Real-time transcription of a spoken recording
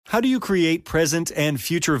How do you create present and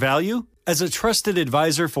future value? As a trusted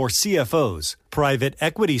advisor for CFOs, private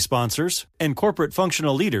equity sponsors, and corporate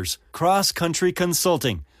functional leaders, Cross Country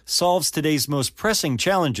Consulting solves today's most pressing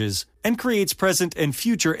challenges and creates present and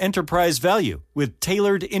future enterprise value with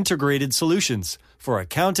tailored integrated solutions for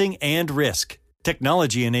accounting and risk,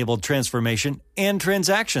 technology-enabled transformation, and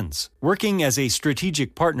transactions. Working as a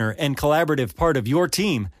strategic partner and collaborative part of your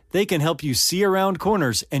team, they can help you see around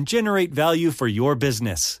corners and generate value for your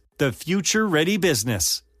business. The future-ready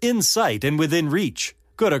business. In sight and within reach.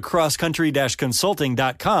 Go to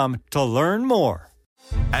crosscountry-consulting.com to learn more.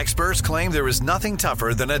 Experts claim there is nothing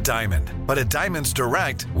tougher than a diamond. But at Diamonds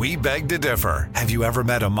Direct, we beg to differ. Have you ever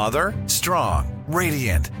met a mother? Strong,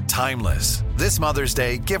 radiant, timeless. This Mother's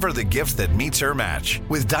Day, give her the gift that meets her match.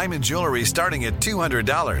 With diamond jewelry starting at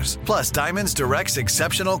 $200. Plus Diamonds Direct's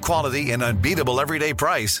exceptional quality and unbeatable everyday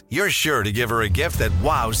price, you're sure to give her a gift that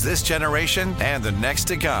wows this generation and the next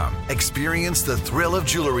to come. Experience the thrill of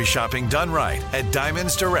jewelry shopping done right at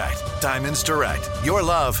Diamonds Direct. Diamonds Direct. Your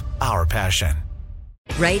love, our passion.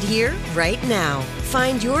 Right here, right now.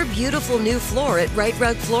 Find your beautiful new floor at Right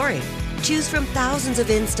Rug Flooring. Choose from thousands of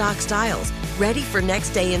in-stock styles, ready for next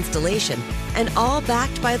day installation, and all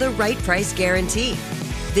backed by the right price guarantee.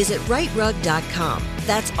 Visit rightrug.com.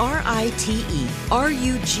 That's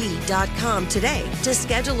RITERUG.com today to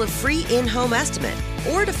schedule a free in-home estimate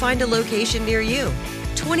or to find a location near you.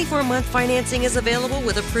 24-month financing is available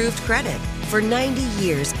with approved credit. For 90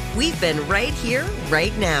 years, we've been right here,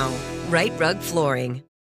 right now. Right Rug Flooring.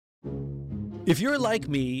 If you're like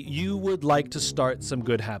me, you would like to start some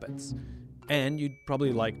good habits. And you'd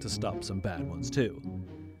probably like to stop some bad ones too.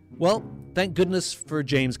 Well, thank goodness for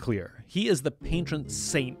James Clear. He is the patron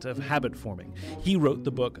saint of habit forming. He wrote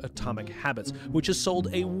the book Atomic Habits, which has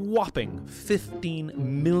sold a whopping 15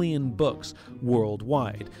 million books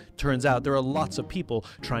worldwide. Turns out there are lots of people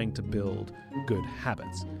trying to build good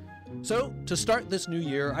habits. So, to start this new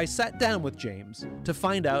year, I sat down with James to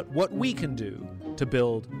find out what we can do to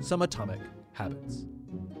build some atomic habits.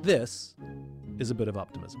 This is a bit of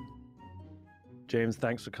optimism. James,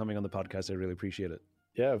 thanks for coming on the podcast. I really appreciate it.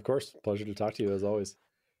 Yeah, of course. Pleasure to talk to you as always.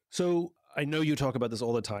 So, I know you talk about this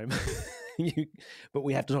all the time, but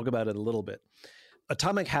we have to talk about it a little bit.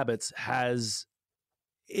 Atomic Habits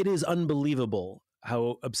it is unbelievable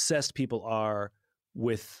how obsessed people are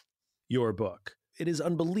with your book. It is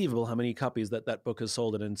unbelievable how many copies that book has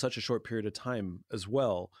sold and in such a short period of time as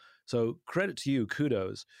well. So credit to you,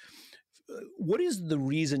 kudos. What is the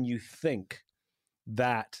reason you think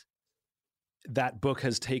that book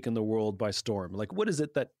has taken the world by storm? Like, what is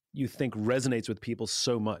it that you think resonates with people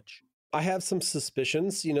so much? I have some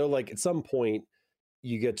suspicions, like at some point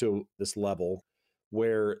you get to this level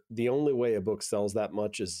where the only way a book sells that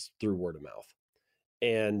much is through word of mouth.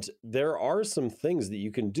 And there are some things that you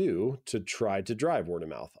can do to try to drive word of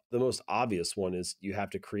mouth. The most obvious one is you have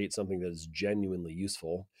to create something that is genuinely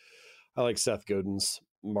useful. I like Seth Godin's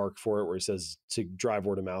mark for it, where he says to drive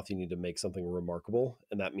word of mouth, you need to make something remarkable.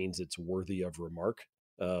 And that means it's worthy of remark.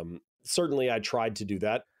 Certainly, I tried to do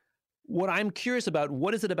that. What I'm curious about,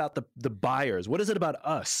 what is it about the buyers? What is it about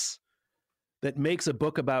us that makes a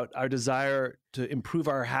book about our desire to improve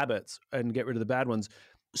our habits and get rid of the bad ones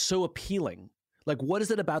so appealing? Like, what is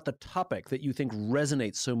it about the topic that you think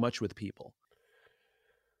resonates so much with people?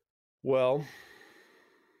 Well,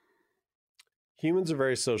 humans are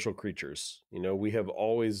very social creatures. We have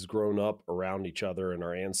always grown up around each other and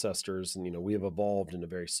our ancestors, and, we have evolved in a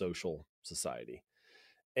very social society.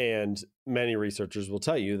 And many researchers will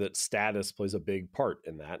tell you that status plays a big part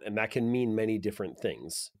in that. And that can mean many different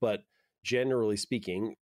things. But generally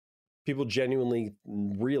speaking, people genuinely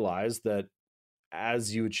realize that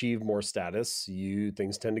as you achieve more status,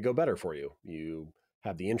 things tend to go better for you. You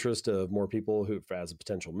have the interest of more people who, as a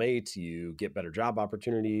potential mate, you get better job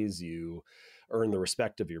opportunities, you earn the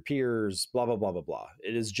respect of your peers, blah, blah, blah, blah, blah.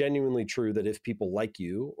 It is genuinely true that if people like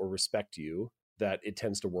you or respect you, that it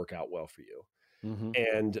tends to work out well for you. Mm-hmm.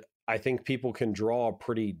 And I think people can draw a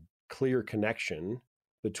pretty clear connection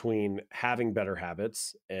between having better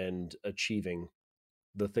habits and achieving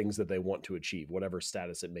the things that they want to achieve, whatever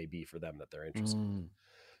status it may be for them that they're interested in.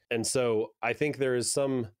 And so I think there is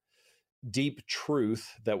some deep truth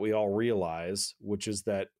that we all realize, which is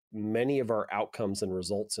that many of our outcomes and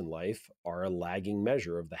results in life are a lagging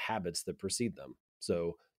measure of the habits that precede them.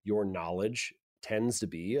 So your knowledge tends to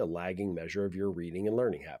be a lagging measure of your reading and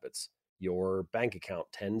learning habits. Your bank account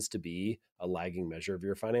tends to be a lagging measure of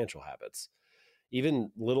your financial habits.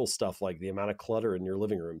 Even little stuff like the amount of clutter in your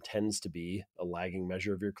living room tends to be a lagging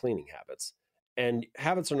measure of your cleaning habits. And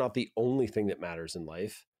habits are not the only thing that matters in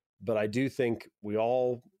life, but I do think we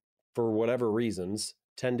all, for whatever reasons,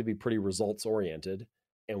 tend to be pretty results oriented,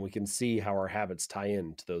 and we can see how our habits tie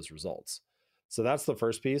into those results. So that's the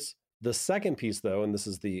first piece. The second piece, though, and this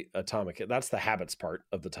is the atomic, that's the habits part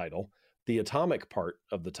of the title. The atomic part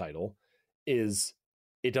of the title is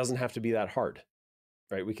it doesn't have to be that hard,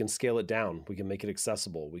 right? We can scale it down. We can make it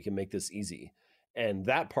accessible. We can make this easy. And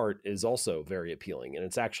that part is also very appealing. And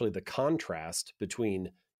it's actually the contrast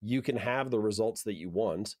between you can have the results that you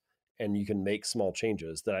want and you can make small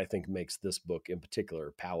changes that I think makes this book in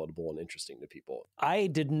particular palatable and interesting to people. I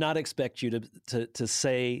did not expect you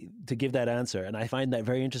to give that answer, and I find that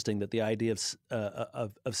very interesting. That the idea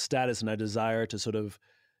of status and a desire to sort of,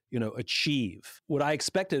 achieve. What I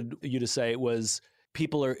expected you to say was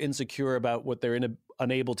people are insecure about what they're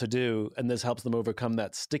unable to do, and this helps them overcome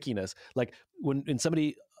that stickiness. Like when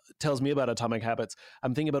somebody tells me about Atomic Habits,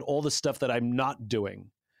 I'm thinking about all the stuff that I'm not doing.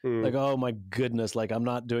 Like, oh my goodness, like I'm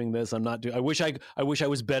not doing this. I wish I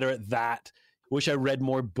was better at that. Wish I read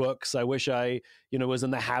more books. I wish I, was in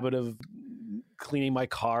the habit of cleaning my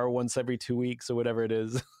car once every 2 weeks or whatever it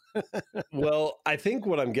is. Well, I think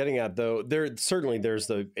what I'm getting at, though, there's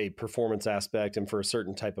a performance aspect, and for a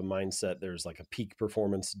certain type of mindset, there's like a peak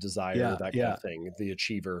performance desire, that kind of thing, the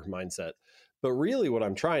achiever mindset. But really what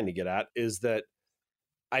I'm trying to get at is that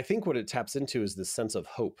I think what it taps into is this sense of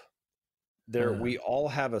hope. We all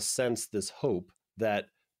have a sense, this hope that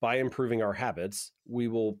by improving our habits, we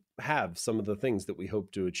will have some of the things that we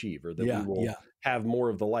hope to achieve, or that we will have more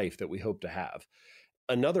of the life that we hope to have.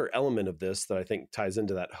 Another element of this that I think ties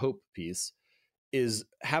into that hope piece is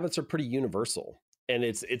habits are pretty universal. And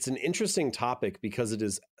it's an interesting topic because it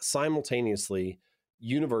is simultaneously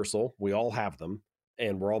universal. We all have them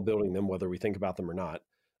and we're all building them, whether we think about them or not,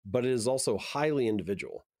 but it is also highly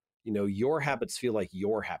individual. Your habits feel like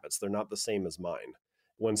your habits. They're not the same as mine.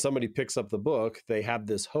 When somebody picks up the book, they have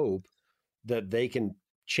this hope that they can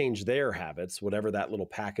change their habits, whatever that little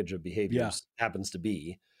package of behaviors happens to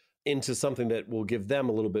be, into something that will give them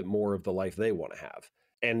a little bit more of the life they want to have.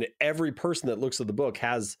 And every person that looks at the book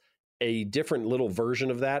has a different little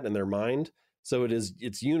version of that in their mind. So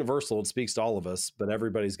it's universal. It speaks to all of us, but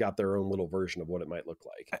everybody's got their own little version of what it might look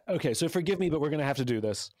like. Okay. So forgive me, but we're going to have to do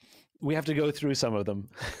this. We have to go through some of them.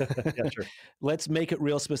 Yeah, sure. Let's make it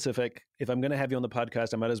real specific. If I'm going to have you on the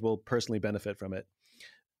podcast, I might as well personally benefit from it.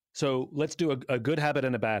 So let's do a good habit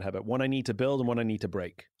and a bad habit. One I need to build and one I need to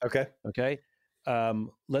break. Okay.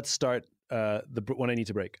 Let's start the one I need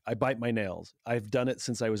to break. I bite my nails. I've done it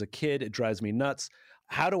since I was a kid. It drives me nuts.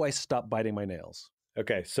 How do I stop biting my nails?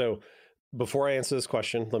 Okay. So before I answer this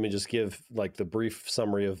question, let me just give like the brief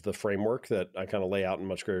summary of the framework that I kind of lay out in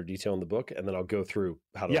much greater detail in the book, and then I'll go through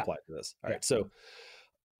how to apply to this. All right. So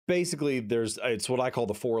basically it's what I call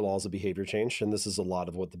the 4 laws of behavior change. And this is a lot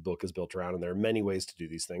of what the book is built around. And there are many ways to do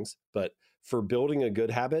these things, but for building a good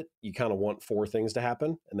habit, you kind of want 4 things to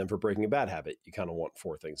happen. And then for breaking a bad habit, you kind of want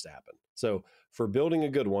 4 things to happen. So for building a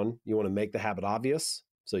good one, you want to make the habit obvious.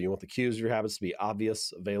 So you want the cues of your habits to be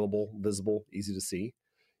obvious, available, visible, easy to see.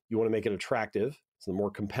 You want to make it attractive. So the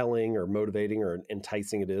more compelling or motivating or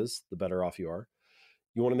enticing it is, the better off you are.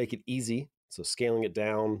 You want to make it easy. So scaling it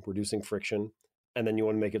down, reducing friction. And then you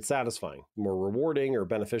want to make it satisfying. The more rewarding or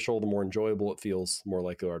beneficial, the more enjoyable it feels, the more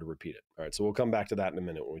likely you are to repeat it. All right. So we'll come back to that in a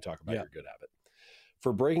minute when we talk about your good habit.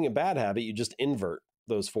 For breaking a bad habit, you just invert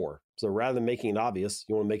those 4. So rather than making it obvious,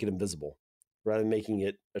 you want to make it invisible. Rather than making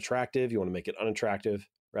it attractive, you want to make it unattractive.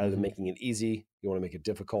 Rather than making it easy, you want to make it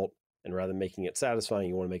difficult. And rather than making it satisfying,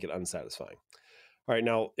 you want to make it unsatisfying. All right.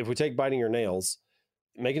 Now, if we take biting your nails,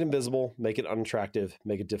 make it invisible, make it unattractive,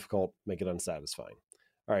 make it difficult, make it unsatisfying.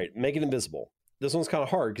 All right. Make it invisible. This one's kind of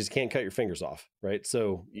hard because you can't cut your fingers off, right?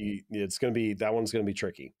 So that one's going to be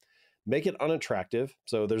tricky. Make it unattractive.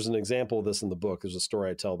 So there's an example of this in the book. There's a story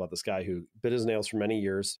I tell about this guy who bit his nails for many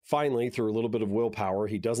years. Finally, through a little bit of willpower,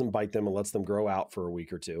 he doesn't bite them and lets them grow out for a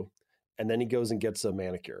week or 2. And then he goes and gets a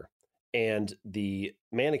manicure. And the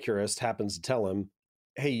manicurist happens to tell him,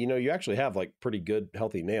 hey, you actually have like pretty good,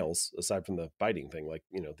 healthy nails aside from the biting thing. Like,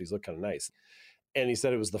 these look kind of nice. And he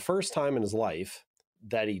said it was the first time in his life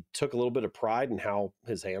that he took a little bit of pride in how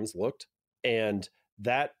his hands looked. And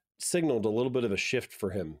that signaled a little bit of a shift for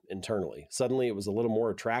him internally. Suddenly it was a little more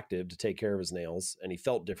attractive to take care of his nails, and he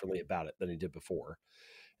felt differently about it than he did before.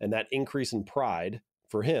 And that increase in pride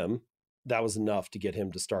for him, that was enough to get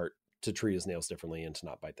him to start to treat his nails differently and to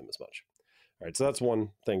not bite them as much. All right. So that's one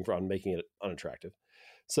thing on making it unattractive.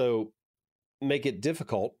 So make it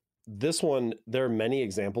difficult. This one, there are many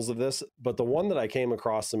examples of this, but the one that I came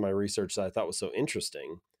across in my research that I thought was so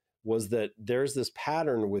interesting was that there's this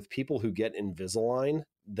pattern with people who get Invisalign.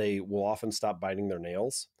 They will often stop biting their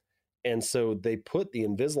nails. And so they put the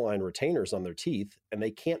Invisalign retainers on their teeth and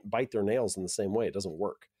they can't bite their nails in the same way. It doesn't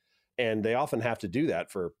work. And they often have to do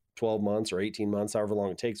that for 12 months or 18 months, however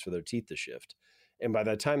long it takes for their teeth to shift. And by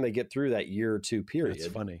the time they get through that year or two period,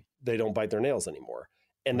 That's funny. they don't bite their nails anymore.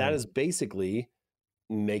 And that is basically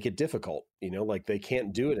make it difficult, like they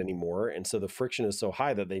can't do it anymore. And so the friction is so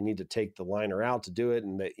high that they need to take the liner out to do it.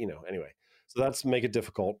 And they, anyway, so that's make it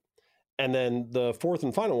difficult. And then the fourth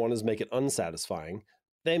and final one is make it unsatisfying.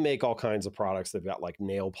 They make all kinds of products. They've got like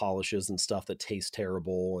nail polishes and stuff that taste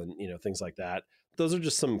terrible and, things like that. Those are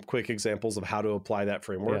just some quick examples of how to apply that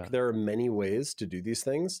framework. Yeah. There are many ways to do these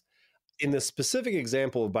things. In the specific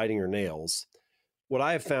example of biting your nails, what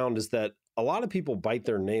I have found is that a lot of people bite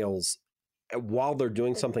their nails while they're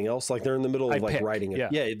doing something else, like they're in the middle of writing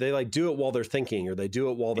it. Yeah, they like do it while they're thinking, or they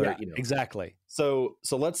do it while they're, Exactly. So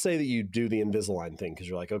let's say that you do the Invisalign thing because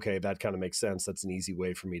you're like, okay, that kind of makes sense. That's an easy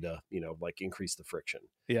way for me to, like increase the friction.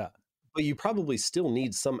 Yeah. But you probably still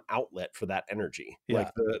need some outlet for that energy. Yeah.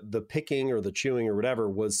 Like the picking or the chewing or whatever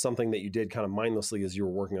was something that you did kind of mindlessly as you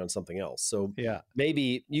were working on something else. So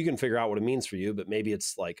maybe you can figure out what it means for you, but maybe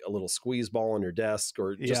it's like a little squeeze ball on your desk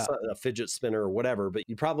or just a fidget spinner or whatever. But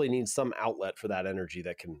you probably need some outlet for that energy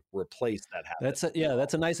that can replace that habit.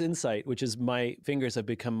 That's a nice insight, which is my fingers have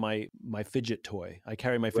become my fidget toy. I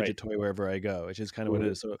carry my fidget toy wherever I go, which is kind of what it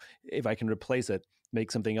is. So if I can replace it,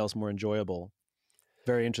 make something else more enjoyable.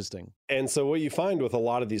 Very interesting. And so what you find with a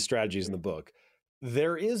lot of these strategies in the book,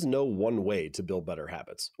 there is no one way to build better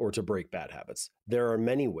habits or to break bad habits. There are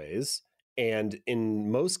many ways. And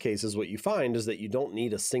in most cases, what you find is that you don't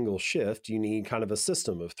need a single shift. You need kind of a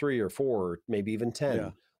system of 3 or 4, or maybe even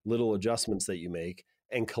 10 little adjustments that you make.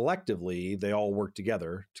 And collectively, they all work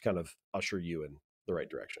together to kind of usher you in the right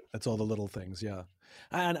direction. That's all the little things. Yeah.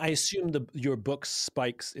 And I assume your book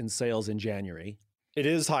spikes in sales in January. It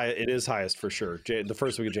is high. It is highest for sure. The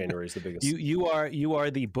first week of January is the biggest. You are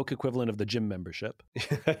the book equivalent of the gym membership.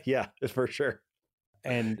 Yeah, for sure.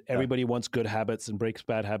 And everybody wants good habits and breaks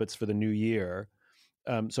bad habits for the new year.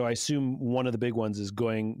 So I assume one of the big ones is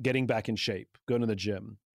getting back in shape, going to the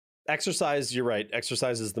gym. Exercise. You're right.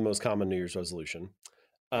 Exercise is the most common New Year's resolution.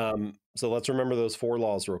 So let's remember those 4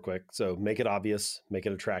 laws real quick. So make it obvious, make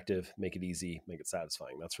it attractive, make it easy, make it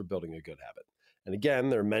satisfying. That's for building a good habit. And again,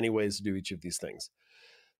 there are many ways to do each of these things.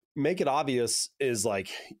 Make it obvious is like,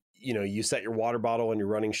 you set your water bottle and your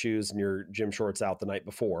running shoes and your gym shorts out the night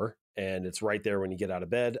before, and it's right there when you get out of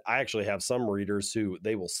bed. I actually have some readers who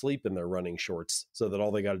they will sleep in their running shorts so that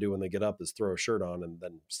all they got to do when they get up is throw a shirt on and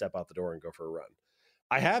then step out the door and go for a run.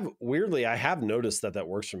 I have noticed that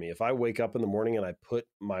works for me. If I wake up in the morning and I put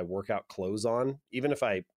my workout clothes on, even if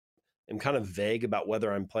I am kind of vague about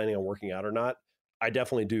whether I'm planning on working out or not, I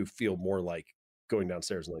definitely do feel more like going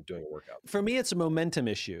downstairs and like doing a workout. For me, it's a momentum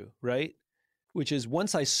issue, right? Which is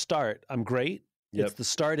once I start, I'm great. Yep. It's the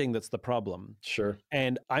starting that's the problem. Sure.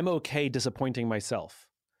 And I'm okay disappointing myself.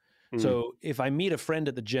 So if I meet a friend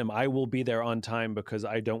at the gym, I will be there on time because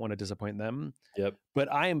I don't want to disappoint them. Yep.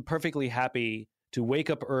 But I am perfectly happy to wake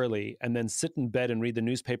up early and then sit in bed and read the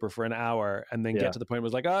newspaper for an hour and then get to the point where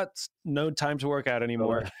it's like, it's no time to work out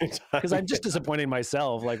anymore. Because I'm just disappointing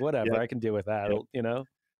myself. Like, whatever, I can deal with that,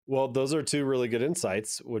 Well, those are 2 really good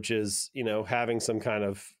insights, which is, having some kind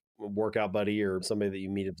of workout buddy or somebody that you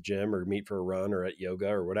meet at the gym or meet for a run or at yoga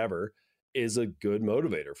or whatever is a good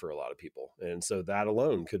motivator for a lot of people. And so that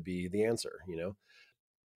alone could be the answer,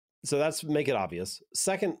 So that's make it obvious.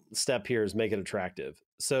 Second step here is make it attractive.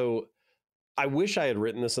 So I wish I had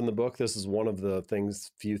written this in the book. This is one of the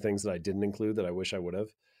few things that I didn't include that I wish I would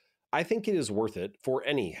have. I think it is worth it for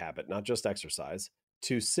any habit, not just exercise,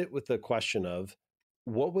 to sit with the question of,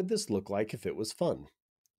 what would this look like if it was fun?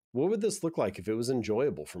 What would this look like if it was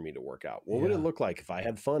enjoyable for me to work out? What would it look like if I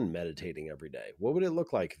had fun meditating every day? What would it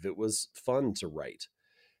look like if it was fun to write?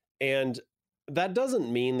 And that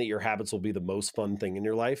doesn't mean that your habits will be the most fun thing in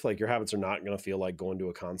your life. Like your habits are not going to feel like going to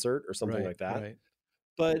a concert or something like that. Right.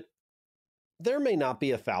 But there may not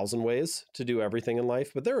be 1,000 ways to do everything in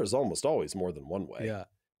life, but there is almost always more than one way. Yeah.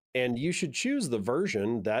 And you should choose the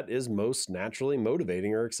version that is most naturally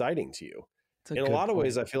motivating or exciting to you. In a lot of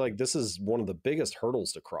ways, I feel like this is one of the biggest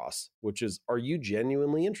hurdles to cross, which is, are you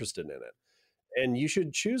genuinely interested in it? And you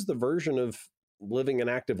should choose the version of living an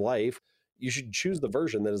active life. You should choose the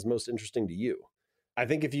version that is most interesting to you. I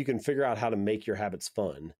think if you can figure out how to make your habits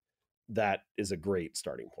fun, that is a great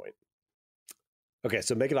starting point. Okay,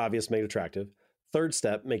 so make it obvious, make it attractive. Third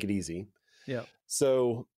step, make it easy. Yeah.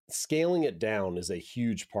 So scaling it down is a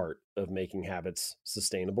huge part of making habits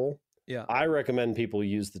sustainable. Yeah. I recommend people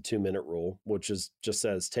use the 2-minute rule, which just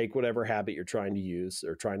says take whatever habit you're trying to use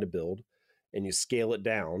or trying to build, and you scale it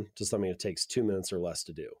down to something that takes 2 minutes or less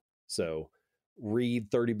to do. So read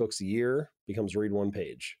 30 books a year becomes read one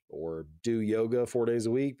page, or do yoga 4 days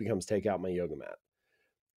a week becomes take out my yoga mat.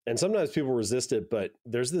 And sometimes people resist it, but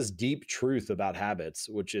there's this deep truth about habits,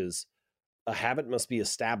 which is a habit must be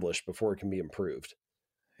established before it can be improved.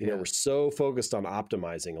 You know, we're so focused on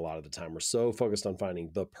optimizing a lot of the time. We're so focused on finding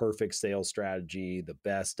the perfect sales strategy, the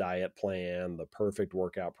best diet plan, the perfect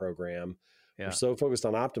workout program. Yeah. We're so focused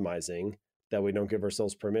on optimizing that we don't give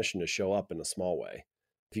ourselves permission to show up in a small way.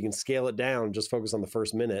 If you can scale it down, just focus on the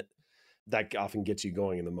first minute, that often gets you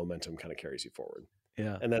going and the momentum kind of carries you forward.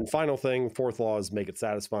 Yeah. And then final thing, fourth law is make it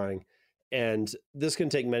satisfying. And this can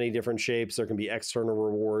take many different shapes. There can be external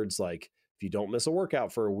rewards, like if you don't miss a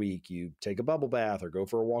workout for a week, you take a bubble bath or go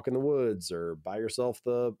for a walk in the woods or buy yourself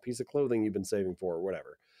the piece of clothing you've been saving for or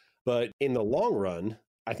whatever. But in the long run,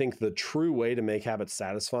 I think the true way to make habits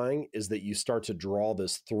satisfying is that you start to draw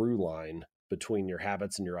this through line between your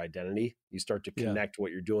habits and your identity. You start to connect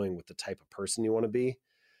what you're doing with the type of person you want to be.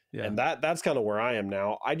 Yeah. And that's kind of where I am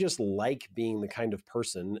now. I just like being the kind of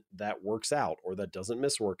person that works out or that doesn't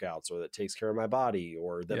miss workouts or that takes care of my body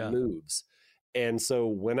or that moves. And so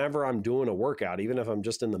whenever I'm doing a workout, even if I'm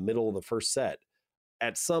just in the middle of the first set,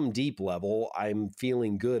 at some deep level, I'm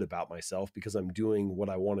feeling good about myself because I'm doing what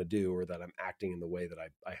I want to do or that I'm acting in the way that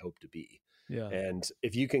I hope to be. Yeah. And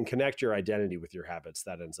if you can connect your identity with your habits,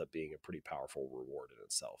 that ends up being a pretty powerful reward in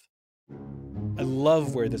itself. I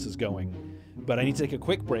love where this is going, but I need to take a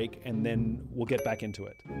quick break and then we'll get back into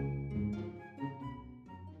it.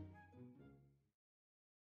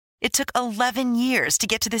 It took 11 years to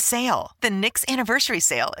get to this sale. The Knix Anniversary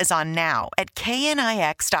Sale is on now at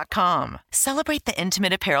knix.com. Celebrate the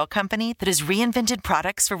intimate apparel company that has reinvented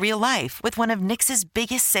products for real life with one of Knix's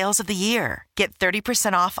biggest sales of the year. Get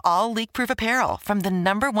 30% off all leak-proof apparel from the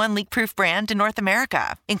 #1 leak-proof brand in North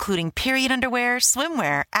America, including period underwear,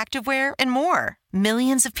 swimwear, activewear, and more.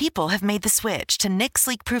 Millions of people have made the switch to Knix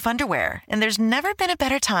leak-proof underwear, and there's never been a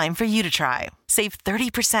better time for you to try. Save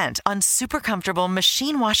 30% on super comfortable,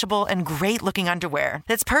 machine-washable, and great-looking underwear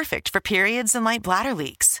that's perfect for periods and light bladder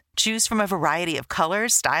leaks. Choose from a variety of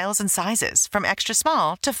colors, styles, and sizes, from extra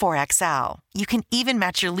small to 4XL. You can even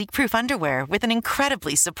match your leak-proof underwear with an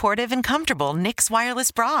incredibly supportive and comfortable Knix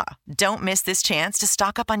wireless bra. Don't miss this chance to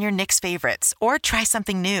stock up on your Knix favorites or try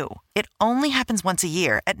something new. It only happens once a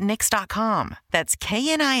year at Knix.com. That's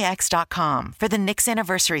KNIX.com for the Knix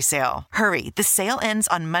Anniversary Sale. Hurry, the sale ends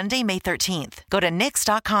on Monday, May 13th. Go to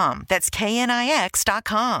Knix.com. That's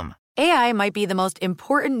KNIX.com. AI might be the most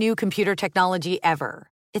important new computer technology ever.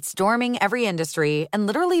 It's storming every industry, and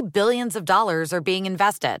literally billions of dollars are being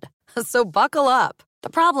invested. So buckle up. The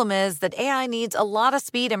problem is that AI needs a lot of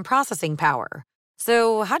speed and processing power.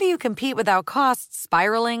 So how do you compete without costs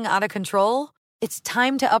spiraling out of control? It's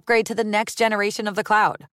time to upgrade to the next generation of the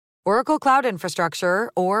cloud. Oracle Cloud Infrastructure,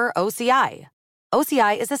 or OCI.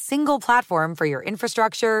 OCI is a single platform for your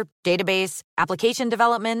infrastructure, database, application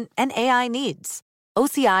development, and AI needs.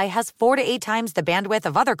 OCI has 4 to 8 times the bandwidth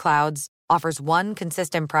of other clouds, offers one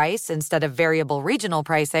consistent price instead of variable regional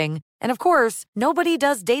pricing, and of course, nobody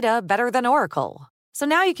does data better than Oracle. So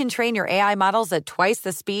now you can train your AI models at twice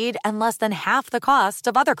the speed and less than half the cost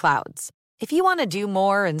of other clouds. If you want to do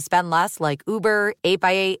more and spend less like Uber,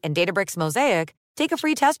 8x8, and Databricks Mosaic, take a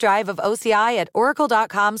free test drive of OCI at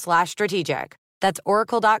oracle.com/strategic. That's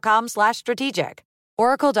oracle.com/strategic.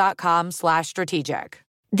 Oracle.com/strategic.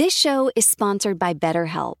 This show is sponsored by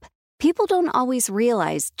BetterHelp. People don't always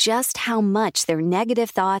realize just how much their negative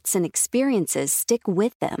thoughts and experiences stick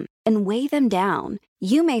with them and weigh them down.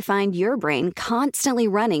 You may find your brain constantly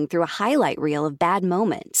running through a highlight reel of bad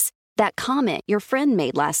moments. That comment your friend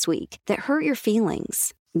made last week that hurt your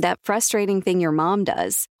feelings. That frustrating thing your mom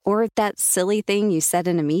does. Or that silly thing you said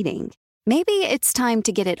in a meeting. Maybe it's time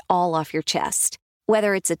to get it all off your chest.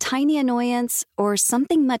 Whether it's a tiny annoyance or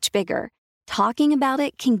something much bigger, talking about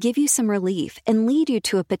it can give you some relief and lead you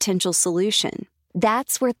to a potential solution.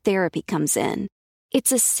 That's where therapy comes in.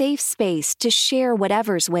 It's a safe space to share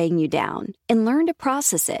whatever's weighing you down and learn to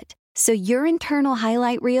process it so your internal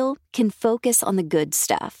highlight reel can focus on the good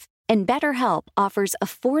stuff. And BetterHelp offers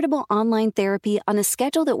affordable online therapy on a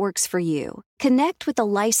schedule that works for you. Connect with a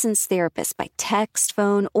licensed therapist by text,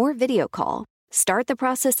 phone, or video call. Start the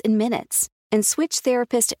process in minutes and switch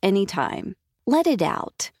therapist anytime. Let it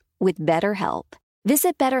out with BetterHelp.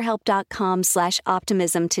 Visit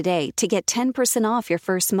BetterHelp.com/optimism today to get 10% off your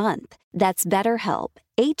first month. That's BetterHelp,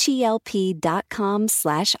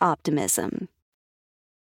 HELP.com/optimism.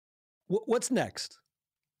 What's next?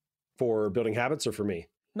 For building habits or for me?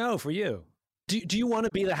 No, for you. Do you want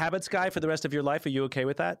to be the habits guy for the rest of your life? Are you okay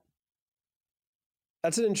with that?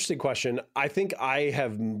 That's an interesting question. I think I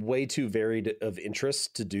have way too varied of interests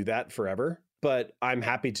to do that forever, but I'm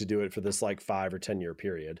happy to do it for this like 5 or 10 year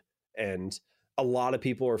period. And a lot of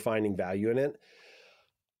people are finding value in it.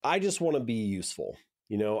 I just want to be useful.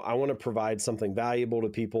 You know, I want to provide something valuable to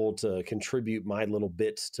people, to contribute my little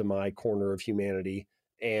bit to my corner of humanity.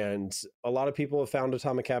 And a lot of people have found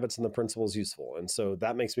Atomic Habits and the principles useful. And so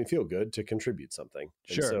that makes me feel good to contribute something.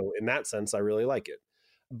 Sure. And so in that sense, I really like it.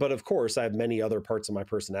 But of course, I have many other parts of my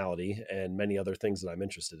personality and many other things that I'm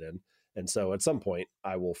interested in. And so at some point,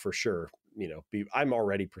 I will for sure, you know, I'm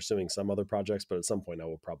already pursuing some other projects, but at some point I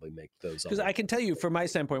will probably make those. Because I can tell you from my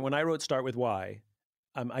standpoint, when I wrote Start With Why,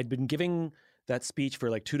 I'd been giving that speech for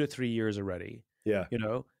like 2 to 3 years already. Yeah. You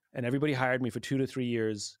know, and everybody hired me for 2 to 3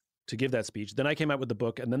 years to give that speech. Then I came out with the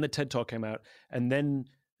book, and then the TED Talk came out, and then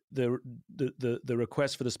the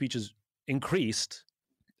request for the speeches increased,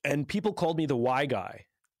 and people called me the why guy.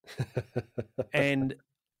 and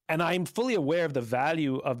I'm fully aware of the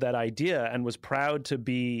value of that idea and was proud to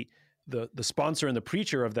be the sponsor and the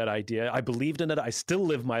preacher of that idea. I believed in it. I still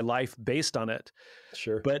live my life based on it.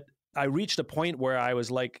 Sure. But I reached a point where I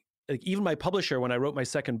was like even my publisher, when I wrote my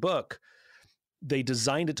second book, they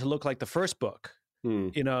designed it to look like the first book,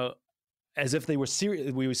 you know, as if we were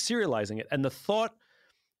serializing it. And the thought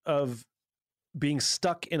of being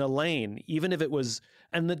stuck in a lane, even if it was,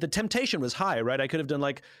 and the temptation was high, right? I could have done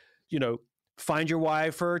like, you know, find your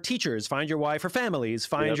why for teachers, find your why for families,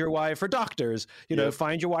 find your why for doctors, you know,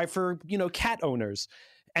 find your why for, you know, cat owners.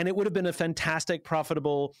 And it would have been a fantastic,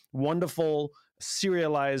 profitable, wonderful,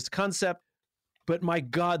 serialized concept. But my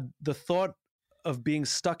God, the thought of being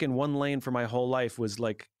stuck in one lane for my whole life was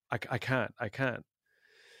like, I can't.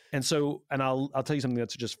 And so, and I'll tell you something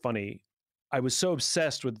that's just funny. I was so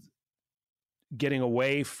obsessed with getting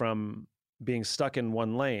away from being stuck in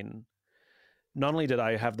one lane. Not only did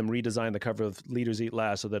I have them redesign the cover of Leaders Eat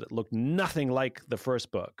Last so that it looked nothing like the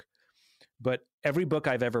first book, but every book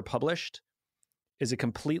I've ever published is a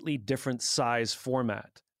completely different size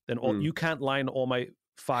format than all. You can't line all my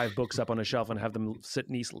 5 books up on a shelf and have them sit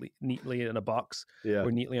neatly in a box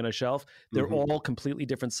or neatly on a shelf. They're all completely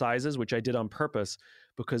different sizes, which I did on purpose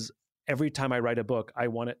because every time I write a book, I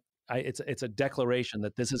want it. It's a declaration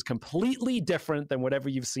that this is completely different than whatever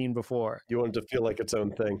you've seen before. You want it to feel like its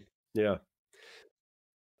own thing. Yeah.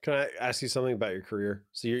 Can I ask you something about your career?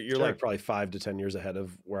 So you're like probably 5 to 10 years ahead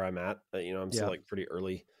of where I'm at. You know, I'm still like pretty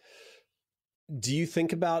early. Do you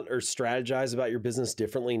think about or strategize about your business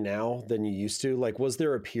differently now than you used to? Like, was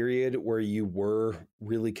there a period where you were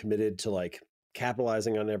really committed to like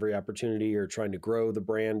capitalizing on every opportunity or trying to grow the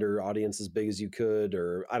brand or audience as big as you could,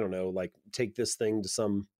 or I don't know, like take this thing to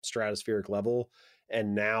some stratospheric level?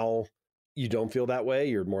 And now you don't feel that way.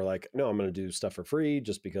 You're more like, no, I'm going to do stuff for free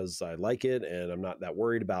just because I like it. And I'm not that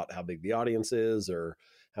worried about how big the audience is or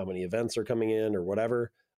how many events are coming in or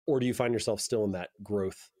whatever. Or do you find yourself still in that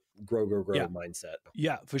grow mindset?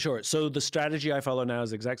 Yeah, for sure. So the strategy I follow now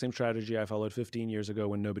is the exact same strategy I followed 15 years ago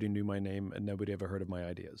when nobody knew my name and nobody ever heard of my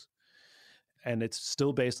ideas. And it's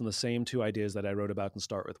still based on the same 2 ideas that I wrote about in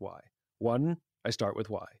Start With Why. One, I start with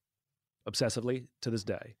why, obsessively to this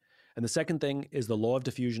day. And the second thing is the law of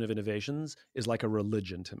diffusion of innovations is like a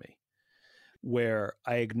religion to me, where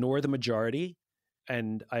I ignore the majority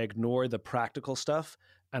and I ignore the practical stuff,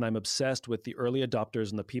 and I'm obsessed with the early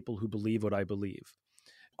adopters and the people who believe what I believe.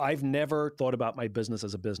 I've never thought about my business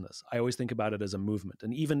as a business. I always think about it as a movement.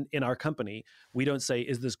 And even in our company, we don't say,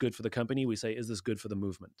 is this good for the company? We say, is this good for the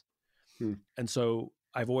movement? And so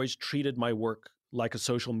I've always treated my work like a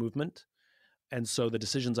social movement. And so the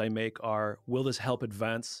decisions I make are, will this help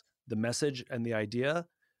advance the message and the idea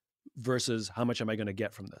versus how much am I going to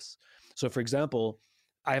get from this? So for example,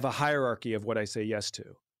 I have a hierarchy of what I say yes to.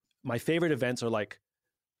 My favorite events are like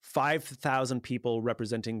 5,000 people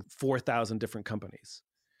representing 4,000 different companies.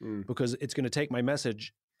 Because it's going to take my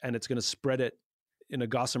message and it's going to spread it in a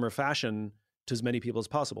gossamer fashion to as many people as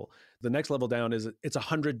possible. The next level down is it's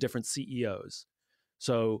 100 different CEOs.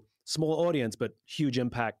 So small audience, but huge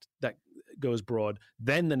impact that goes broad.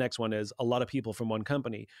 Then the next one is a lot of people from one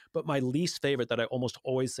company. But my least favorite that I almost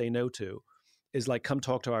always say no to is like, come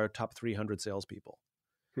talk to our top 300 salespeople.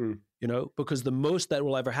 You know, because the most that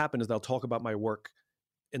will ever happen is they'll talk about my work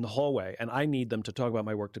in the hallway, and I need them to talk about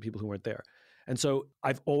my work to people who weren't there. And so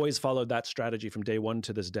I've always followed that strategy from day one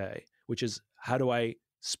to this day, which is how do I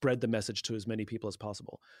spread the message to as many people as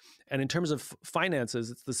possible? And in terms of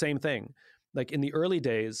finances, it's the same thing. Like in the early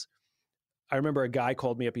days, I remember a guy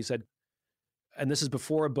called me up, he said, and this is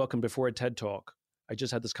before a book and before a TED Talk, I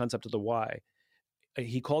just had this concept of the why.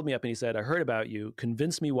 He called me up and he said, I heard about you,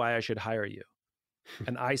 convince me why I should hire you.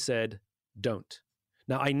 And I said, don't.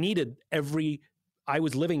 Now I needed every I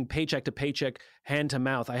was living paycheck to paycheck, hand to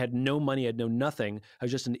mouth. I had no money, I had no nothing. I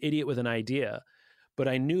was just an idiot with an idea. But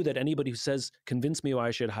I knew that anybody who says, convince me why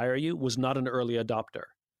I should hire you, was not an early adopter.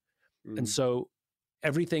 And so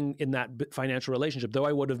everything in that financial relationship, though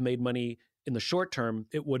I would have made money in the short term,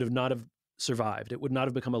 it would have not have survived. It would not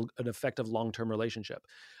have become an effective long-term relationship.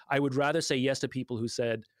 I would rather say yes to people who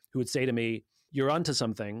would say to me, you're onto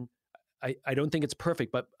something. I don't think it's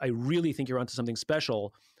perfect, but I really think you're onto something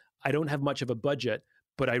special. I don't have much of a budget,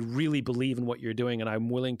 but I really believe in what you're doing, and I'm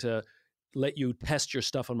willing to let you test your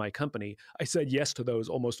stuff on my company. I said yes to those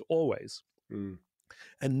almost always.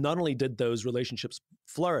 And not only did those relationships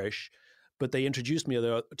flourish, but they introduced me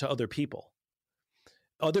to other people.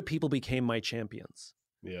 Other people became my champions.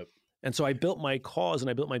 Yep. And so I built my cause and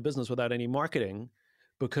I built my business without any marketing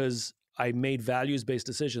because I made values-based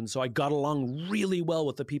decisions. So I got along really well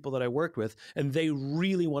with the people that I worked with, and they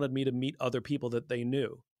really wanted me to meet other people that they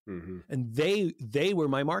knew. And they were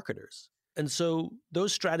my marketers. And so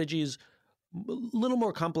those strategies, a little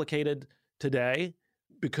more complicated today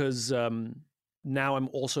because now I'm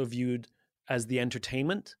also viewed as the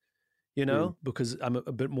entertainment, because I'm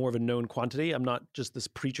a bit more of a known quantity. I'm not just this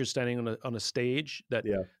preacher standing on a stage that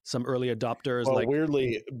some early adopters like.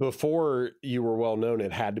 Weirdly, before you were well known,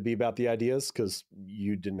 it had to be about the ideas because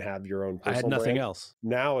you didn't have your own personal I had nothing brand. Else.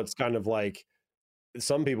 Now it's kind of like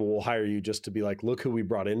some people will hire you just to be like, look who we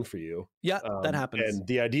brought in for you. Yeah, that happens. And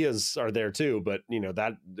the ideas are there too, but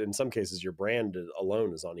that in some cases your brand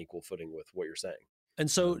alone is on equal footing with what you're saying. And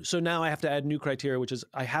so now I have to add new criteria, which is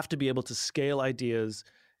I have to be able to scale ideas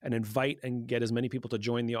and invite and get as many people to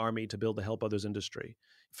join the army to build the help others industry.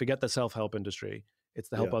 Forget the self-help industry. It's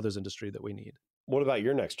the help others industry that we need. What about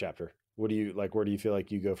your next chapter? What do you like? Where do you feel like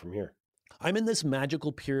you go from here? I'm in this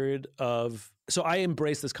magical period so I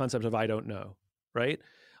embrace this concept of I don't know, right?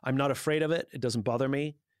 I'm not afraid of it. It doesn't bother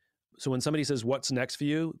me. So when somebody says, what's next for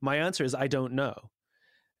you? My answer is, I don't know.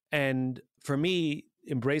 And for me,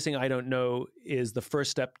 embracing I don't know is the first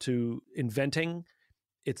step to inventing.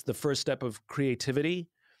 It's the first step of creativity,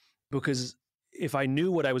 because if I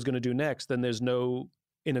knew what I was going to do next, then there's no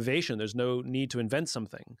innovation. There's no need to invent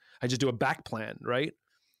something. I just do a back plan, right?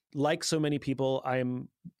 Like so many people, I'm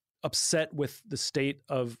upset with the state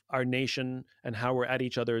of our nation and how we're at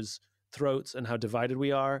each other's throats and how divided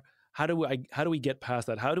we are. How do we get past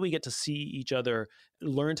that? How do we get to see each other,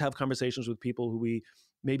 learn to have conversations with people who we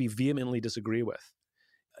maybe vehemently disagree with?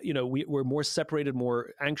 We're more separated,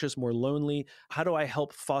 more anxious, more lonely. How do I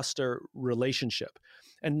help foster relationship?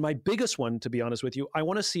 And my biggest one, to be honest with you, I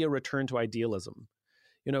want to see a return to idealism.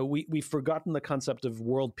 We've forgotten the concept of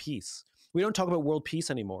world peace. We don't talk about world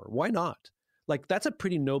peace anymore. Why not? Like, that's a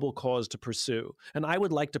pretty noble cause to pursue. And I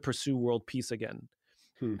would like to pursue world peace again.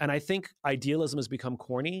 And I think idealism has become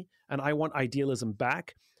corny, and I want idealism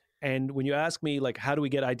back. And when you ask me, like, how do we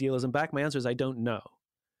get idealism back? My answer is, I don't know.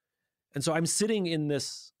 And so I'm sitting in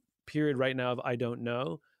this period right now of I don't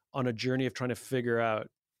know, on a journey of trying to figure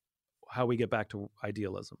out how we get back to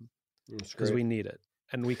idealism. Because we need it,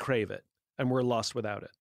 and we crave it, and we're lost without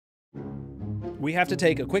it. We have to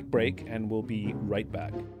take a quick break, and we'll be right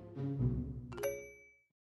back.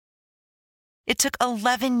 It took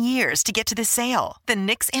 11 years to get to this sale. The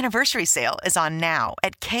Knix Anniversary Sale is on now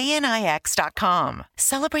at knix.com.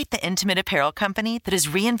 Celebrate the intimate apparel company that has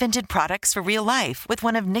reinvented products for real life with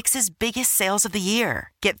one of Knix's biggest sales of the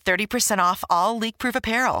year. Get 30% off all leak-proof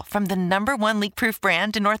apparel from the #1 leak-proof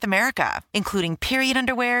brand in North America, including period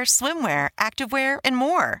underwear, swimwear, activewear, and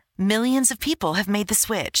more. Millions of people have made the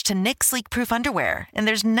switch to Knix leak-proof underwear, and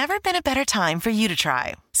there's never been a better time for you to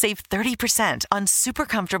try. Save 30% on super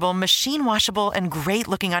comfortable, machine-washable, and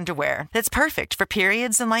great-looking underwear that's perfect for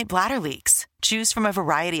periods and light bladder leaks. Choose from a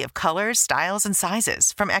variety of colors, styles, and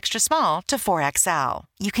sizes, from extra small to 4XL.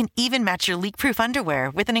 You can even match your leak-proof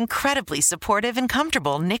underwear with an incredibly supportive and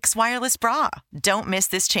comfortable Knix wireless bra. Don't miss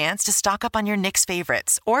this chance to stock up on your Knix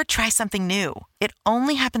favorites or try something new. It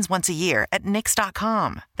only happens once a year at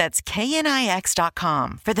Knix.com. That's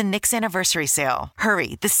knix.com for the Knix Anniversary Sale.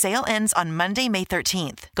 Hurry, the sale ends on Monday, May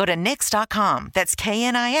 13th. Go to Knix.com. That's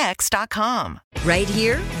knix.com. Right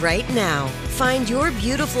here, right now. Find your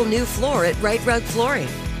beautiful new floor at Right Rug Flooring.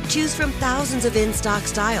 Choose from thousands of in-stock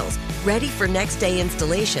styles, ready for next day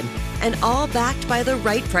installation, and all backed by the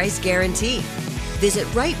right price guarantee. Visit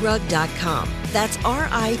rightrug.com. That's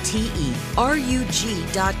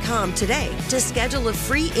RITERUG.com today to schedule a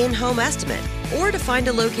free in-home estimate or to find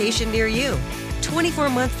a location near you.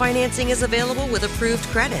 24-month financing is available with approved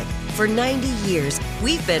credit. For 90 years,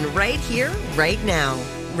 we've been right here, right now.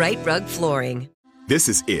 Right Rug Flooring. This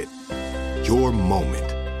is it. Your moment.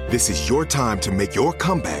 This is your time to make your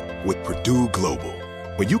comeback with Purdue Global.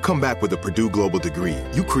 When you come back with a Purdue Global degree,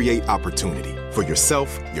 you create opportunity for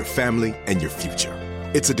yourself, your family, and your future.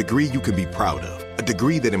 It's a degree you can be proud of, a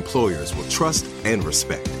degree that employers will trust and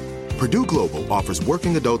respect. Purdue Global offers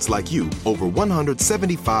working adults like you over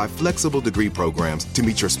 175 flexible degree programs to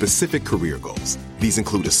meet your specific career goals. These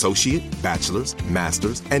include associate, bachelor's,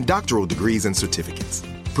 master's, and doctoral degrees and certificates.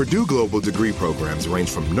 Purdue Global degree programs range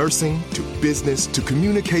from nursing to business to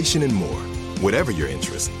communication and more. Whatever your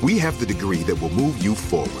interest, we have the degree that will move you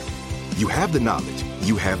forward. You have the knowledge,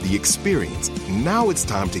 you have the experience. Now it's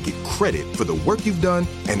time to get credit for the work you've done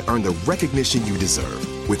and earn the recognition you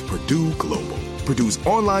deserve with Purdue Global, Purdue's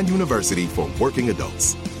online university for working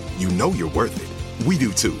adults. You know you're worth it. We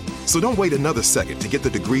do too. So don't wait another second to get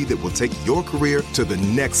the degree that will take your career to the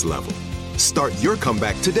next level. Start your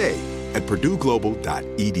comeback today at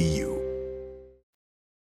purdueglobal.edu.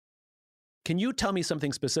 Can you tell me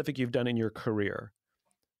something specific you've done in your career?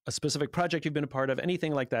 A specific project you've been a part of,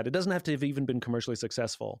 anything like that. It doesn't have to have even been commercially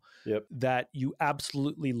successful. Yep. That you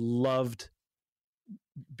absolutely loved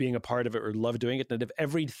being a part of it or loved doing it. And if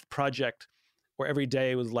every project or every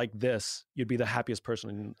day was like this, you'd be the happiest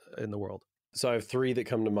person in the world. So I have three that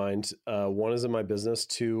come to mind. One is in my business.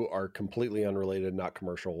 Two are completely unrelated, not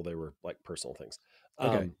commercial. They were like personal things.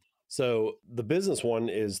 Okay. So the business one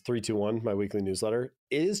is 321, my weekly newsletter.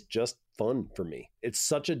 It is just fun for me. It's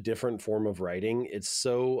such a different form of writing. It's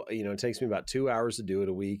so, it takes me about 2 hours to do it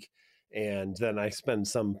a week. And then I spend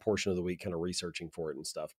some portion of the week kind of researching for it and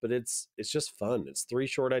stuff. But it's just fun. It's 3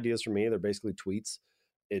 short ideas for me. They're basically tweets.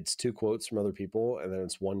 It's 2 quotes from other people. And then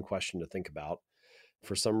it's 1 question to think about.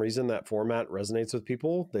 For some reason, that format resonates with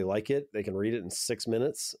people. They like it. They can read it in 6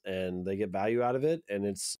 minutes and they get value out of it. And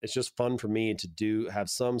it's just fun for me to have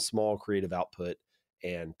some small creative output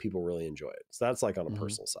and people really enjoy it. So that's like on a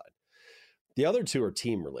personal side. The other 2 are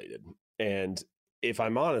team related. And if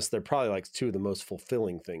I'm honest, they're probably like 2 of the most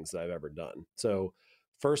fulfilling things that I've ever done. So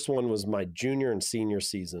first one was my junior and senior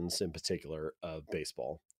seasons in particular of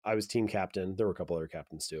baseball. I was team captain. There were a couple other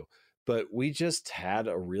captains too. But we just had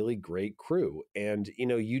a really great crew. And,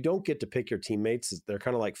 you don't get to pick your teammates. They're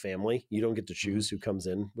kind of like family. You don't get to choose who comes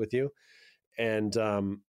in with you. And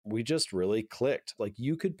we just really clicked. Like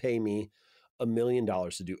you could pay me $1 million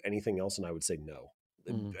to do anything else. And I would say no.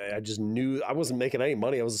 I just knew I wasn't making any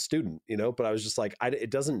money. I was a student, but I was just like, it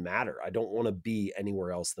doesn't matter. I don't want to be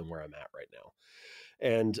anywhere else than where I'm at right now.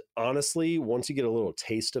 And honestly, once you get a little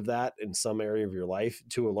taste of that in some area of your life,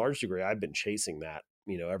 to a large degree, I've been chasing that,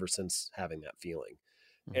 ever since having that feeling.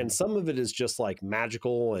 And some of it is just like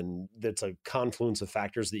magical, and it's a confluence of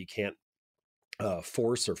factors that you can't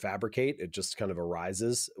force or fabricate. It just kind of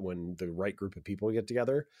arises when the right group of people get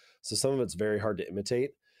together. So some of it's very hard to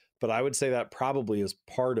imitate. But I would say that probably is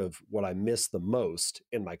part of what I miss the most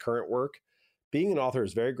in my current work. Being an author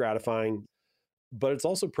is very gratifying, but it's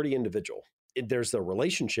also pretty individual. There's the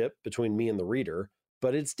relationship between me and the reader,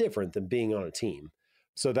 but it's different than being on a team.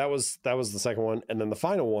 So that was the second one. And then the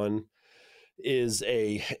final one is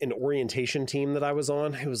an orientation team that I was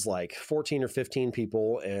on. It was like 14 or 15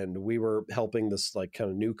 people, and we were helping this like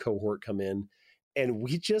kind of new cohort come in, and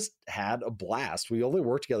we just had a blast. We only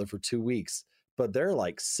worked together for 2 weeks, but there are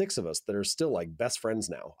like 6 of us that are still like best friends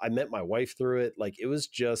now. I met my wife through it. Like it was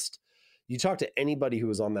just, you talk to anybody who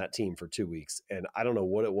was on that team for 2 weeks, and I don't know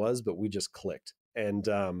what it was, but we just clicked. And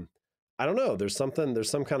I don't know, there's some kind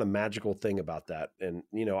of magical thing about that. And,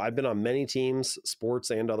 I've been on many teams,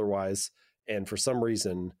 sports and otherwise. And for some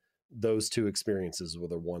reason, those 2 experiences were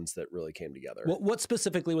the ones that really came together. What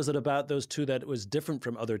specifically was it about those 2 that was different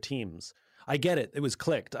from other teams? I get it. It was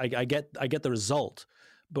clicked. I get the result.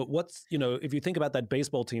 But what's, if you think about that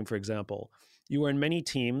baseball team, for example, you were in many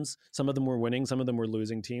teams. Some of them were winning, some of them were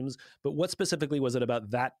losing teams. But what specifically was it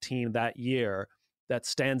about that team that year that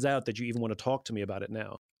stands out that you even want to talk to me about it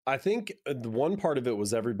now? I think the one part of it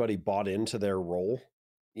was everybody bought into their role.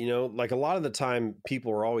 Like a lot of the time,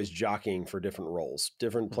 people are always jockeying for different roles.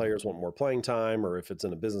 Different players want more playing time, or if it's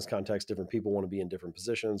in a business context, different people want to be in different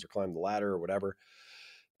positions or climb the ladder or whatever.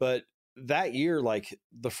 But that year, like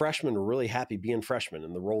the freshmen were really happy being freshmen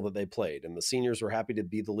in the role that they played, and the seniors were happy to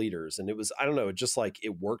be the leaders. And it was, I don't know, just like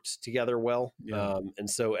it worked together well. Yeah. And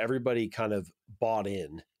so everybody kind of bought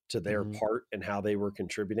in to their part and how they were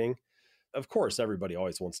contributing. Of course, everybody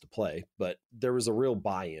always wants to play, but there was a real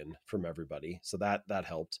buy-in from everybody. So that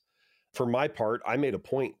helped. For my part, I made a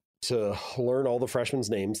point to learn all the freshmen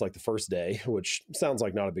names like the first day, which sounds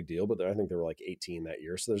like not a big deal, but I think there were like 18 that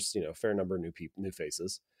year. So there's, a fair number of new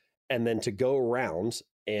faces. And then to go around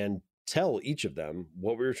and tell each of them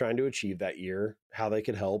what we were trying to achieve that year, how they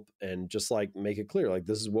could help, and just like make it clear, like,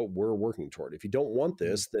 this is what we're working toward. If you don't want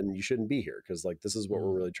this, then you shouldn't be here, because like, this is what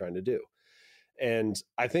we're really trying to do. And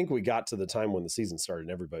I think we got to the time when the season started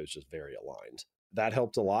and everybody was just very aligned. That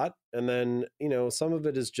helped a lot. And then, some of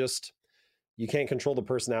it is just, you can't control the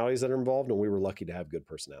personalities that are involved. And we were lucky to have good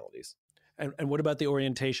personalities. And what about the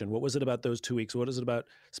orientation? What was it about those 2 weeks? What is it about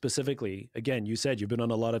specifically? Again, you said you've been on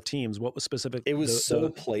a lot of teams. What was specific? It was so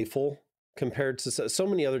playful compared to so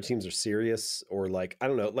many other teams are serious, or like, I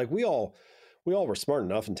don't know, like we all were smart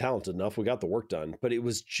enough and talented enough. We got the work done, but it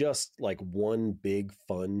was just like one big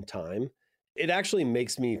fun time. It actually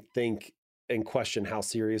makes me think and question how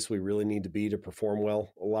serious we really need to be to perform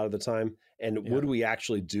well a lot of the time. And would we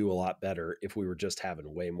actually do a lot better if we were just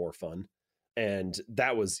having way more fun? And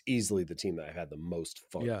that was easily the team that I had the most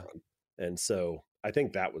fun on. And so I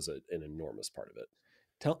think that was an enormous part of it.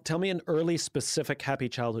 Tell me an early specific happy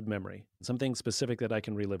childhood memory, something specific that I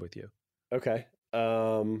can relive with you. Okay.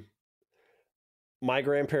 My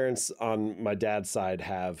grandparents on my dad's side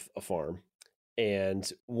have a farm.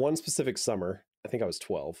 And one specific summer, I think I was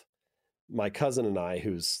 12, my cousin and I,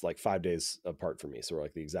 who's like 5 days apart from me, so we're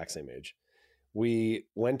like the exact same age, we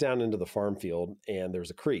went down into the farm field and there's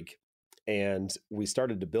a creek and we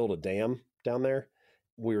started to build a dam down there.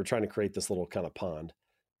 We were trying to create this little kind of pond,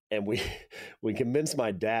 and we convinced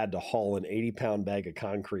my dad to haul an 80-pound bag of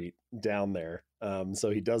concrete down there. So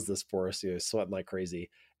he does this for us, sweating like crazy.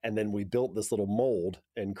 And then we built this little mold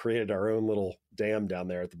and created our own little dam down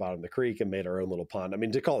there at the bottom of the creek and made our own little pond. I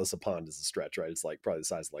mean, to call this a pond is a stretch, right? It's like probably the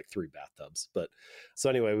size of like 3 bathtubs. But so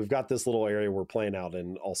anyway, we've got this little area we're playing out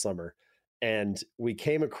in all summer. And we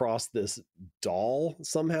came across this doll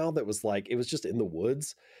somehow that was like, it was just in the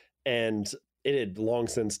woods and it had long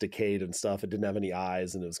since decayed and stuff. It didn't have any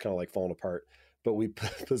eyes and it was kind of like falling apart. But we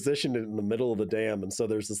positioned it in the middle of the dam. And so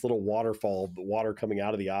there's this little waterfall, the water coming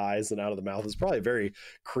out of the eyes and out of the mouth. It's probably a very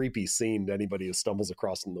creepy scene to anybody who stumbles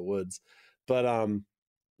across in the woods. But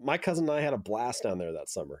my cousin and I had a blast down there that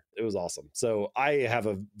summer. It was awesome. So I have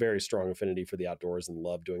a very strong affinity for the outdoors and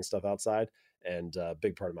love doing stuff outside. And a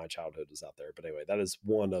big part of my childhood is out there. But anyway, that is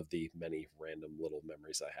one of the many random little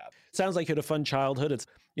memories I have. Sounds like you had a fun childhood. It's,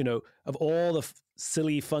 of all the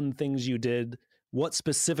silly, fun things you did, what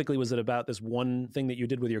specifically was it about this one thing that you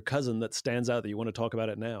did with your cousin that stands out that you want to talk about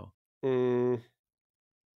it now? There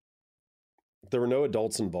were no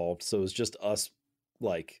adults involved. So it was just us.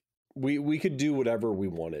 Like we could do whatever we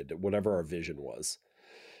wanted, whatever our vision was.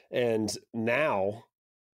 And now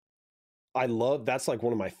that's like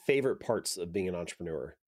one of my favorite parts of being an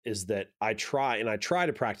entrepreneur is that I try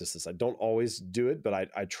to practice this. I don't always do it, but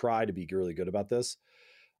I try to be really good about this.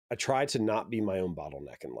 I try to not be my own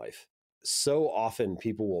bottleneck in life. So often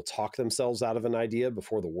people will talk themselves out of an idea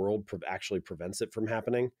before the world actually prevents it from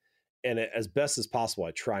happening. And as best as possible,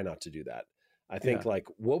 I try not to do that. I think like,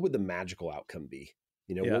 what would the magical outcome be?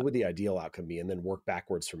 What would the ideal outcome be? And then work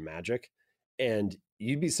backwards from magic. And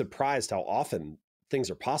you'd be surprised how often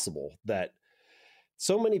things are possible, that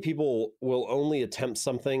so many people will only attempt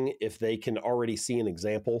something if they can already see an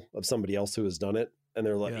example of somebody else who has done it. And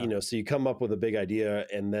they're like, so you come up with a big idea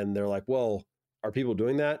and then they're like, well, are people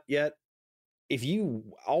doing that yet? If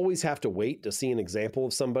you always have to wait to see an example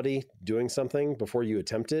of somebody doing something before you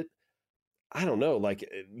attempt it, I don't know, like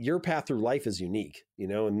your path through life is unique, and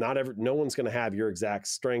no one's going to have your exact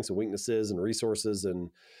strengths and weaknesses and resources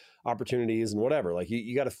and opportunities and whatever. Like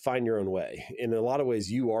you got to find your own way. In a lot of ways,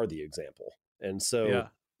 you are the example. And so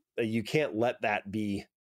you can't let that be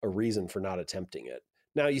a reason for not attempting it.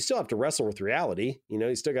 Now you still have to wrestle with reality.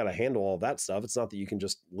 You still got to handle all that stuff. It's not that you can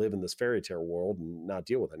just live in this fairy tale world and not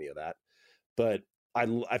deal with any of that. But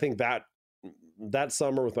I think that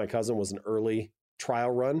summer with my cousin was an early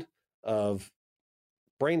trial run of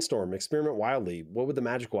brainstorm, experiment wildly. What would the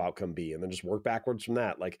magical outcome be? And then just work backwards from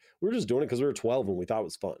that. Like we were just doing it because we were 12 and we thought it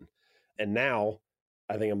was fun. And now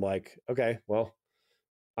I think I'm like, okay, well,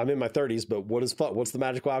 I'm in my 30s, but what is fun? What's the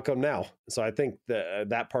magical outcome now? So I think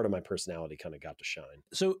that part of my personality kind of got to shine.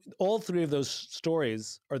 So all three of those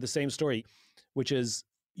stories are the same story, which is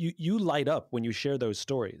you light up when you share those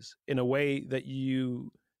stories in a way that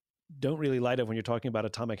you don't really light up when you're talking about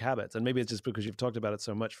Atomic Habits. And maybe it's just because you've talked about it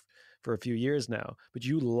so much for a few years now, but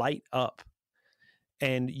you light up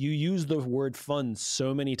and you use the word fun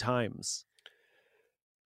so many times.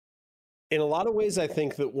 In a lot of ways, I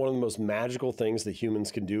think that one of the most magical things that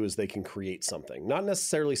humans can do is they can create something, not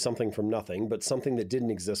necessarily something from nothing, but something that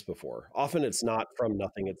didn't exist before. Often it's not from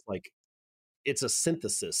nothing. It's like, it's a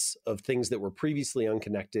synthesis of things that were previously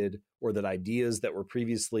unconnected or that ideas that were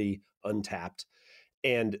previously untapped.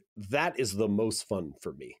 And that is the most fun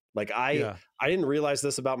for me. Like I didn't realize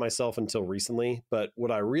this about myself until recently, but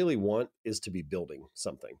what I really want is to be building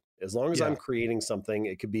something. As long as I'm creating something,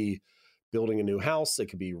 it could be building a new house. It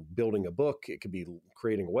could be building a book. It could be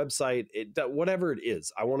creating a website. Whatever it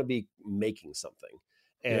is, I want to be making something.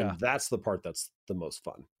 And that's the part that's the most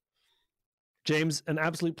fun. James, an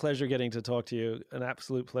absolute pleasure getting to talk to you. An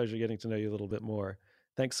absolute pleasure getting to know you a little bit more.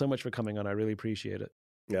 Thanks so much for coming on. I really appreciate it.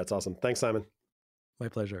 Yeah, it's awesome. Thanks, Simon. My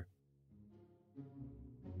pleasure.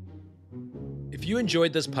 If you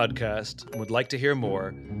enjoyed this podcast and would like to hear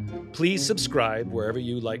more, please subscribe wherever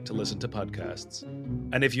you like to listen to podcasts.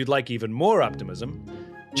 And if you'd like even more optimism,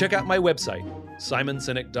 check out my website,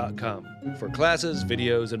 simonsinek.com, for classes,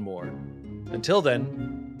 videos, and more. Until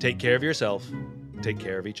then, take care of yourself, take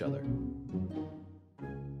care of each other.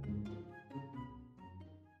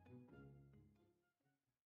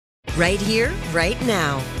 Right here, right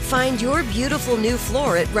now. Find your beautiful new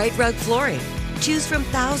floor at Right Rug Flooring. Choose from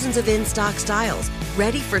thousands of in-stock styles,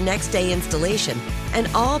 ready for next day installation, and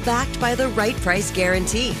all backed by the right price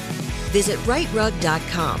guarantee. Visit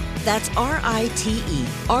rightrug.com. That's RITERUG.com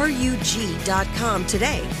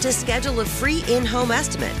today to schedule a free in-home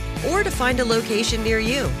estimate or to find a location near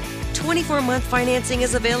you. 24-month financing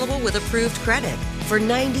is available with approved credit. For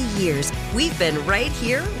 90 years, we've been right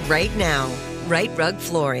here, right now. Right Rug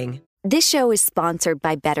Flooring. This show is sponsored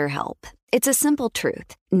by BetterHelp. It's a simple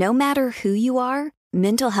truth. No matter who you are,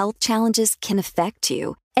 mental health challenges can affect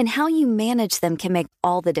you, and how you manage them can make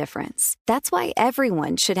all the difference. That's why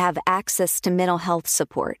everyone should have access to mental health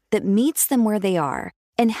support that meets them where they are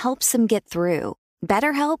and helps them get through.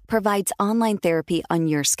 BetterHelp provides online therapy on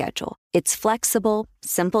your schedule. It's flexible,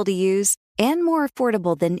 simple to use, and more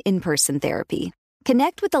affordable than in-person therapy.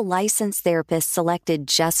 Connect with a licensed therapist selected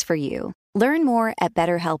just for you. Learn more at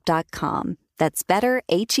BetterHelp.com. That's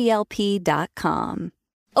BetterHelp.com.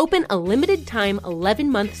 Open a limited-time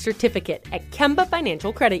 11-month certificate at Kemba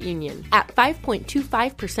Financial Credit Union. At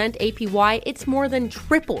 5.25% APY, it's more than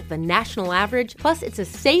triple the national average, plus it's a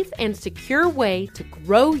safe and secure way to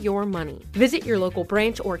grow your money. Visit your local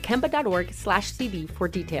branch or kemba.org/CD for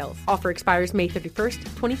details. Offer expires May 31st,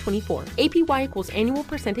 2024. APY equals annual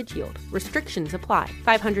percentage yield. Restrictions apply.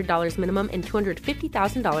 $500 minimum and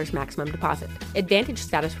 $250,000 maximum deposit. Advantage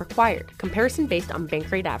status required. Comparison based on bank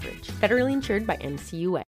rate average. Federally insured by NCUA.